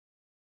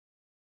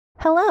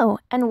Hello,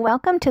 and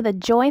welcome to the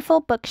Joyful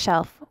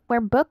Bookshelf, where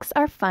books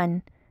are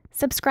fun.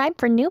 Subscribe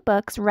for new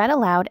books read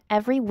aloud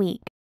every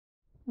week.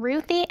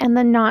 Ruthie and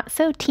the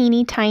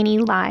Not-So-Teeny-Tiny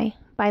Lie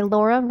by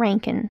Laura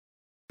Rankin.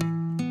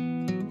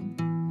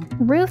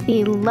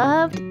 Ruthie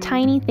loved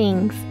tiny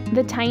things.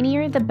 The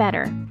tinier, the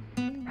better.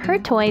 Her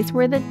toys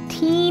were the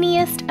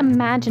teeniest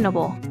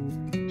imaginable.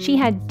 She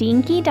had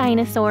dinky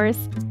dinosaurs,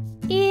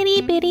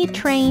 itty-bitty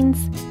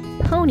trains,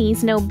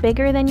 ponies no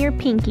bigger than your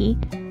pinky,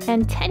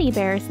 and teddy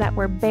bears that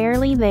were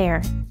barely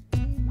there.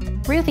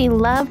 Ruthie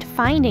loved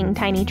finding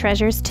tiny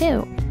treasures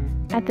too.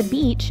 At the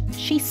beach,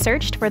 she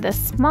searched for the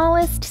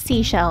smallest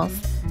seashells.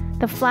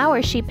 The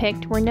flowers she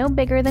picked were no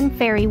bigger than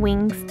fairy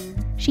wings.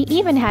 She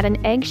even had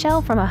an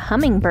eggshell from a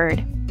hummingbird.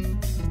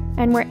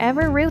 And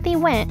wherever Ruthie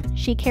went,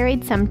 she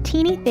carried some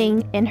teeny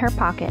thing in her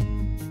pocket.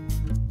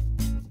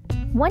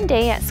 One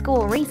day at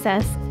school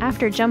recess,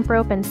 after jump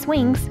rope and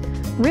swings,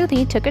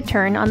 Ruthie took a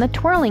turn on the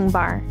twirling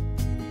bar.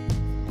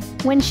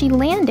 When she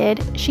landed,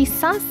 she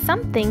saw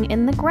something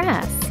in the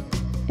grass.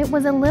 It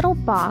was a little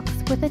box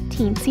with a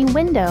teensy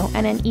window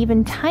and an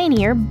even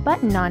tinier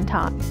button on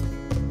top.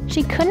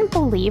 She couldn't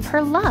believe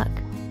her luck.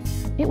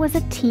 It was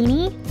a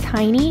teeny,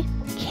 tiny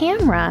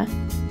camera.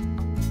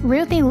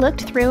 Ruthie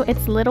looked through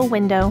its little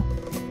window.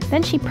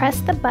 Then she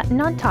pressed the button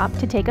on top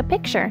to take a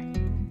picture.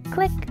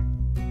 Click!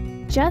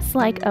 Just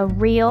like a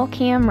real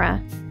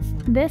camera.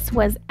 This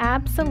was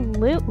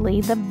absolutely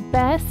the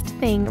best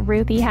thing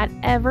Ruthie had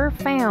ever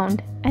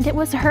found, and it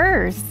was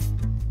hers.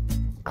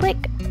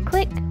 Click,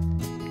 click.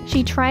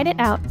 She tried it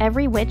out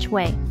every which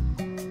way.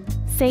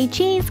 Say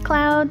cheese,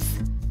 clouds.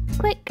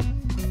 Click.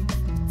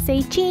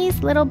 Say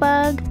cheese, little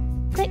bug.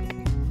 Click.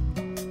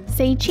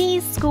 Say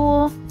cheese,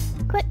 school.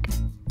 Click.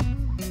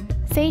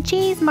 Say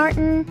cheese,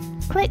 Martin.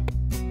 Click.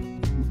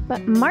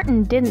 But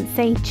Martin didn't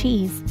say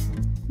cheese.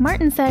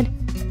 Martin said,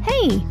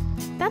 "Hey,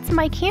 that's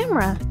my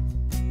camera."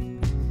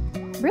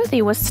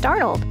 Ruthie was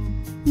startled.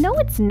 "No,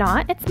 it's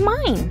not. It's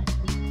mine."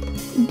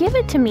 "Give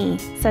it to me,"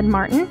 said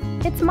Martin.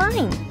 "It's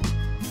mine."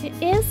 "It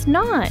is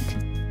not."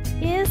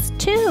 "Is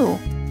too."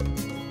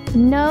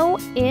 "No,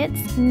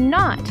 it's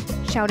not,"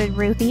 shouted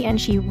Ruthie, and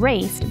she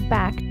raced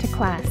back to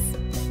class.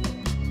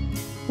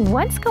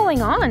 "What's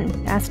going on?"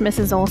 asked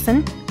Mrs.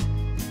 Olson.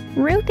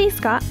 "Ruthie's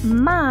got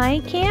my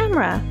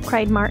camera,"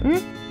 cried Martin.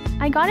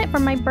 "I got it for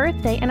my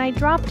birthday and I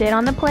dropped it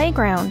on the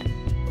playground."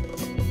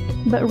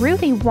 But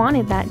Ruthie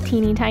wanted that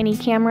teeny tiny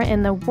camera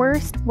in the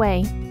worst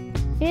way.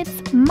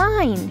 "It's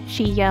mine,"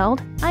 she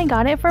yelled. "I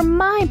got it for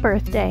my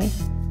birthday."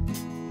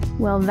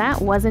 Well,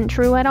 that wasn't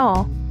true at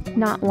all.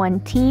 Not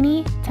one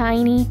teeny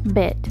tiny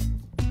bit.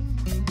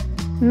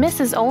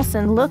 Mrs.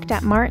 Olson looked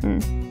at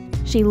Martin.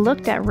 She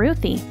looked at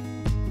Ruthie.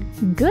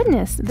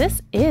 "Goodness,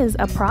 this is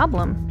a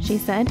problem," she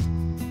said.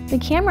 "The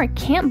camera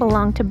can't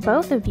belong to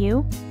both of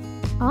you.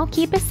 I'll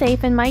keep it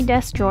safe in my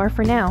desk drawer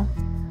for now.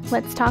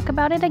 Let's talk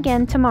about it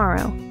again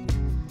tomorrow."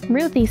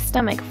 Ruthie's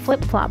stomach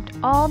flip-flopped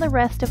all the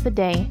rest of the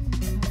day.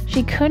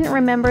 She couldn't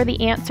remember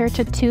the answer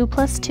to 2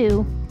 +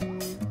 2.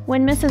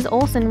 When Mrs.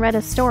 Olson read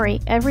a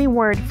story, every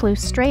word flew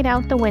straight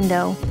out the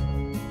window.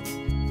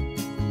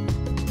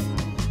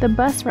 The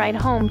bus ride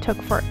home took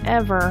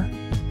forever.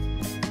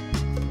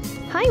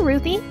 "Hi,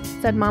 Ruthie,"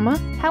 said Mama.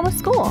 "How was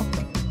school?"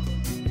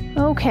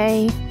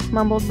 "Okay,"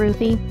 mumbled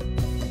Ruthie.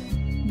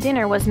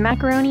 Dinner was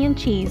macaroni and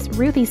cheese,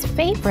 Ruthie's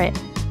favorite,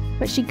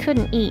 but she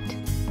couldn't eat.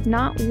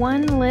 Not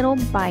one little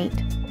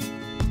bite.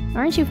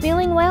 "Aren't you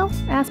feeling well?"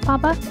 asked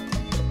Papa.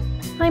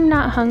 "I'm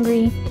not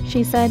hungry,"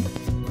 she said.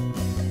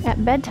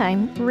 At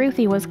bedtime,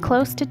 Ruthie was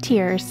close to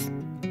tears.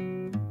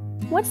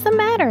 "What's the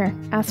matter?"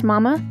 asked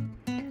Mama.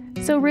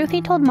 So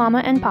Ruthie told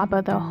Mama and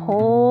Papa the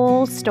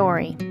whole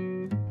story.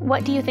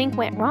 "What do you think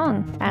went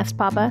wrong?" asked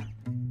Papa.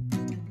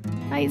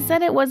 "I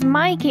said it was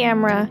my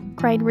camera,"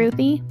 cried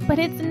Ruthie, "but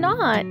it's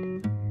not."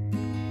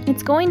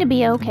 "It's going to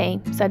be okay,"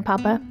 said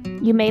Papa.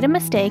 "You made a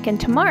mistake and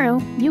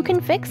tomorrow you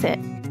can fix it.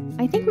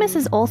 I think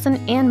Mrs. Olson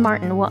and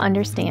Martin will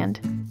understand."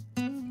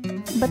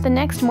 But the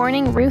next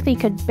morning, Ruthie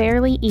could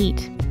barely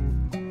eat.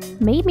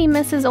 Maybe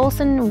Mrs.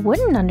 Olson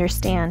wouldn't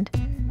understand.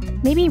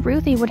 Maybe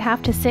Ruthie would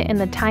have to sit in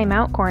the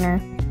timeout corner.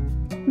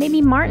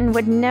 Maybe Martin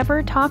would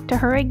never talk to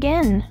her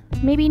again.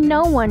 Maybe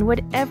no one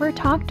would ever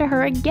talk to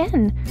her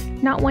again.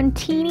 Not one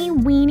teeny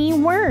weeny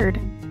word.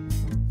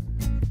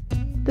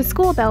 The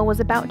school bell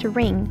was about to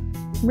ring.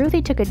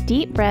 Ruthie took a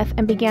deep breath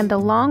and began the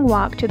long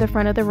walk to the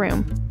front of the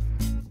room.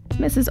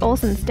 Mrs.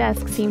 Olson's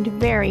desk seemed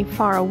very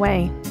far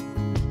away.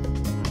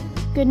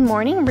 "Good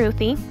morning,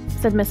 Ruthie,"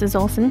 said Mrs.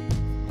 Olson.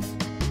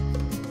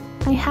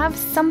 "I have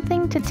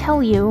something to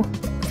tell you,"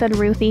 said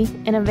Ruthie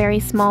in a very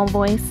small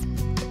voice.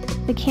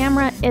 "The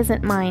camera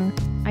isn't mine.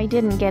 I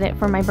didn't get it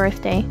for my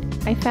birthday.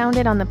 I found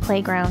it on the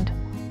playground."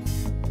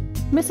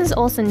 Mrs.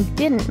 Olson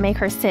didn't make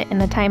her sit in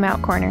the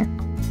timeout corner.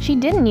 She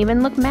didn't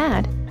even look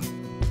mad.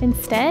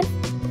 Instead,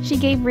 she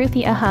gave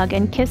Ruthie a hug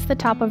and kissed the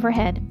top of her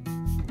head.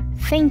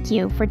 "Thank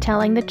you for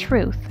telling the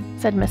truth,"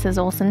 said Mrs.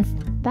 Olson.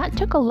 "That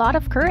took a lot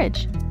of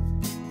courage."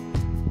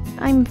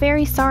 "I'm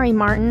very sorry,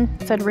 Martin,"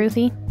 said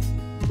Ruthie.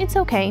 "It's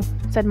okay,"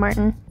 said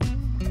Martin.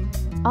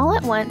 All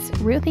at once,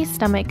 Ruthie's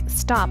stomach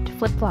stopped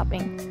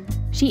flip-flopping.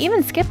 She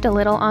even skipped a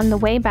little on the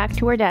way back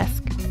to her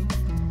desk.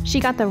 She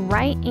got the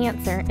right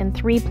answer in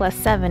 3 +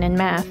 7 in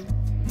math.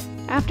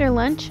 After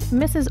lunch,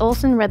 Mrs.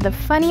 Olson read the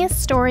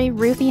funniest story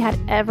Ruthie had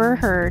ever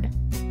heard.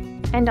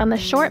 And on the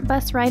short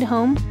bus ride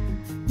home,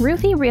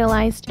 Ruthie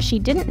realized she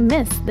didn't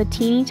miss the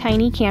teeny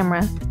tiny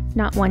camera,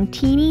 not one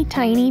teeny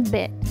tiny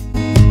bit.